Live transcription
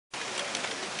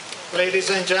Ladies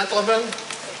and gentlemen,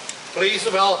 please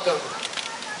welcome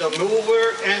the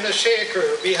mover and the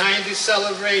shaker behind this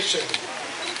celebration,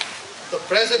 the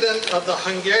President of the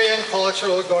Hungarian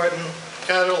Cultural Garden,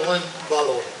 Caroline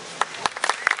Balogh.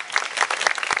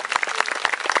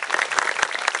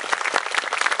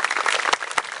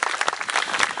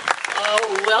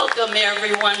 Welcome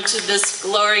everyone to this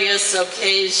glorious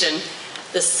occasion,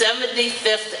 the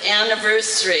 75th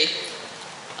anniversary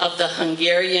of the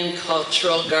Hungarian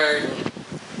Cultural Garden.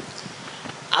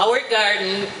 Our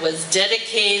garden was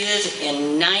dedicated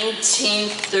in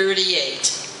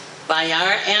 1938 by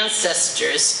our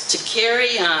ancestors to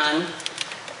carry on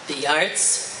the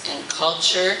arts and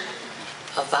culture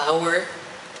of our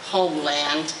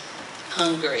homeland,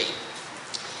 Hungary.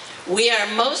 We are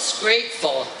most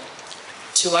grateful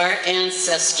to our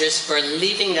ancestors for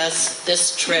leaving us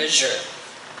this treasure.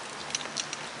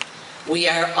 We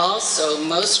are also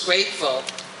most grateful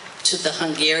to the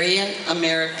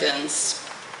Hungarian-Americans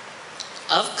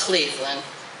of Cleveland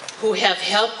who have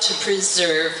helped to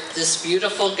preserve this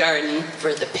beautiful garden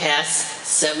for the past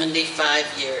 75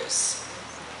 years.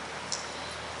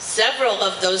 Several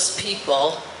of those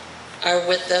people are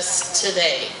with us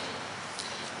today.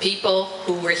 People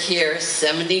who were here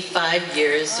 75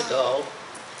 years ago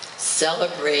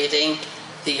celebrating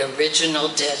the original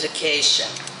dedication.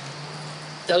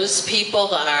 Those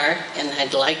people are, and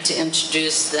I'd like to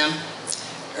introduce them,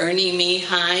 Ernie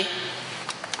Mihai,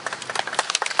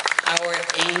 our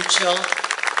angel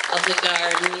of the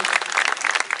garden,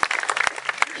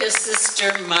 his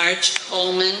sister Marge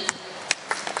Coleman,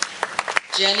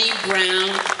 Jenny Brown,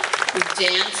 who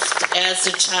danced as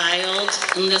a child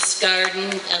in this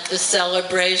garden at the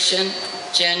celebration.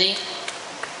 Jenny.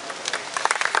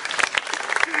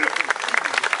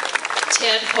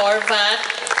 Ted Horvath,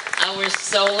 our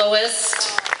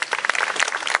soloist.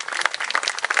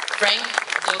 Frank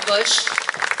Dobush,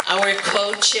 our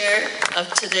co-chair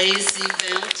of today's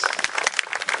event.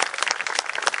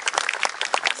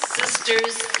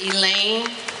 Sisters Elaine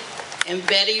and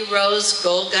Betty Rose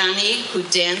Golgani, who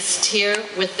danced here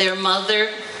with their mother,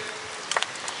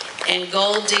 and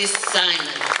Goldie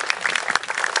Simon.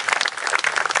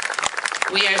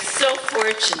 We are so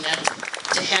fortunate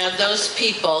to have those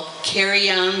people carry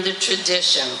on the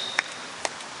tradition.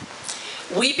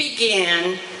 We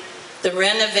began the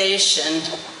renovation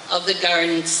of the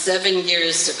garden 7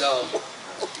 years ago.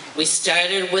 We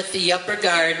started with the upper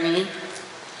garden,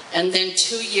 and then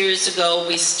 2 years ago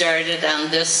we started on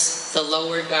this, the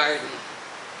lower garden.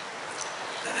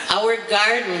 Our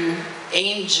garden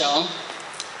angel,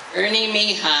 Ernie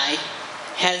Mihai,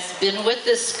 has been with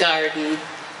this garden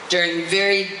during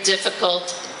very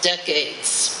difficult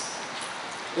decades,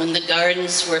 when the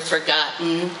gardens were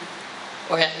forgotten,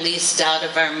 or at least out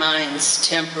of our minds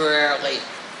temporarily.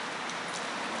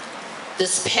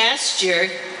 This past year,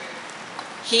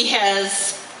 he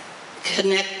has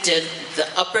connected the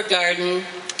upper garden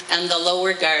and the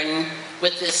lower garden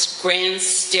with this grand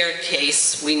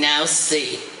staircase we now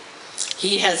see.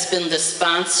 He has been the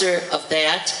sponsor of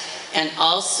that, and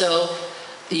also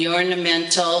the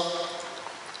ornamental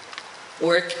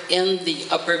work in the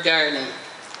upper garden.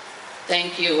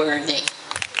 Thank you, Ernie.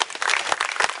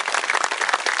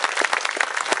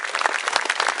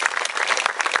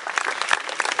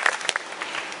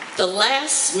 The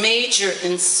last major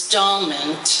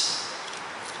installment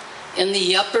in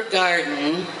the upper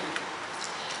garden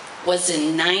was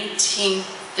in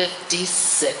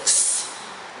 1956.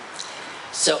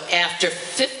 So after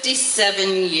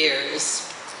 57 years,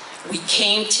 we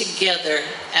came together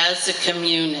as a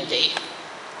community.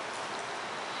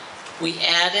 We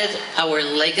added our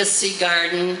legacy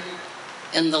garden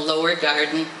in the lower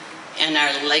garden and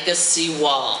our legacy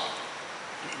wall.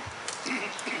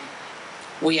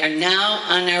 We are now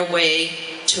on our way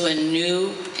to a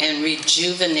new and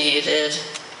rejuvenated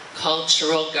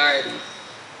cultural garden.